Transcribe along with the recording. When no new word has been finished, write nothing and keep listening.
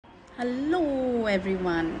Hello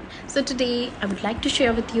everyone. So today I would like to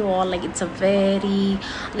share with you all, it's a very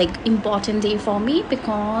important day for me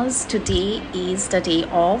because today is the day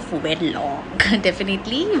of wedlock.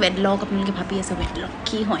 Definitely wedlock apne ke bhabi aise wedlock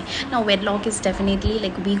ki hoy. Now wedlock is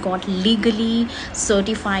definitely we got legally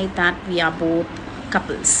certified that we are both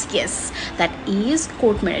couples. Yes, that is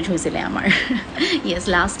court marriage hoisile amar.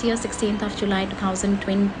 Yes, last year 16th of July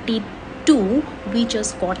 2022 we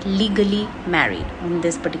just got legally married on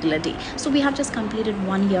this particular day. So we have just completed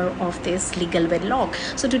 1 year of this legal wedlock.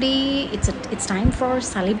 So today it's time for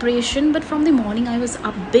celebration, but from the morning I was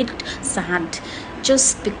a bit sad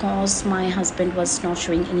just because my husband was not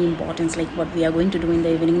showing any importance like what we are going to do in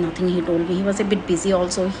the evening. Nothing he told me. He was a bit busy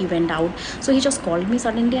also. He went out, so he just called me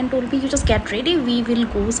suddenly and told me, you just get ready, we will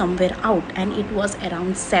go somewhere out. And it was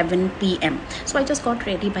around 7 p.m. so I just got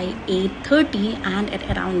ready by 8:30, and at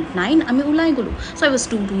around 9 I ulai gulu. So I was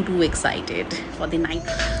too excited for the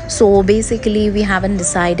night. So basically we haven't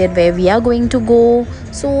decided where we are going to go.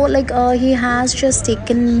 So he has just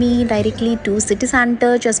taken me directly to city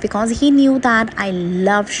center just because he knew that I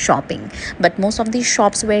love shopping, but most of these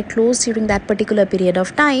shops were closed during that particular period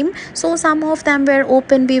of time. So some of them were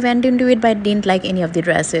open. We went into it but didn't like any of the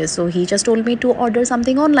dresses, so he just told me to order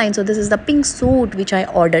something online. So this is the pink suit which I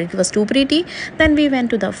ordered. It was too pretty. Then we went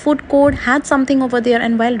to the food court, had something over there,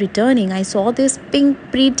 and while returning I saw this pink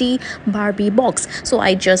pretty Barbie box. So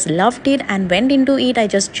I just loved it and went into it. I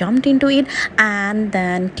just jumped into it and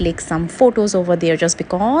then clicked some photos over there just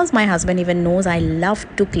because my husband even knows I love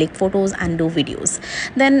to click photos and do videos.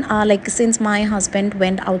 Then since my husband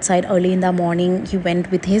went outside early in the morning, he went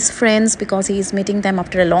with his friends because he is meeting them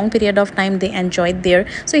after a long period of time. They enjoyed there,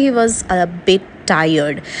 so he was a bit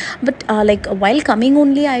tired. But while coming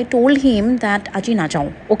only I told him that aji na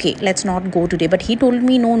jao, okay, let's not go today. But he told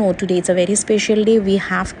me no, today it's a very special day, we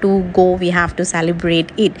have to go, we have to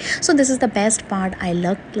celebrate it. So this is the best part I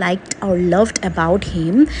liked or loved about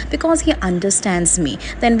him, because he understands me.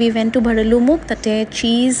 Then we went to Bharalumuk, tate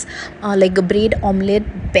cheese bread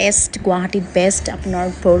omelette best, Guwahati best apnar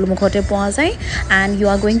Bharalumukhote poa jai, and you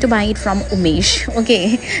are going to buy it from Umesh.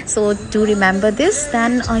 Okay, so to remember this.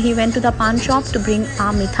 Then he went to the pan shop to bring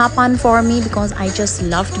a mitha pan for me because I just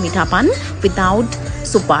loved mitha pan without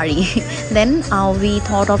supari. Then we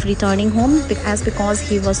thought of returning home because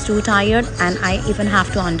he was too tired, and I even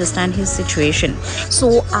have to understand his situation.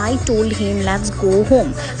 So I told him, let's go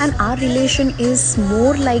home. And our relation is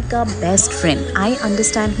more like a best friend. I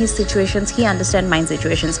understand his situations, he understands my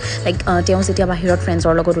situations. Friends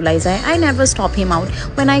or I never stop him out.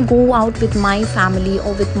 When I go out with my family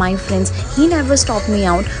or with my friends, he never stop me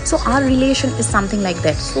out. So our relation is something like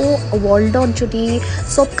that. So world jodi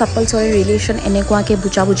sob couples or relation enekwa ke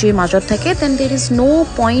bucha buchi majot thake, then there is no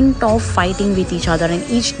point of fighting with each other, and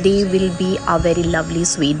each day will be a very lovely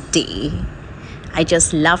sweet day. I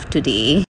just love today.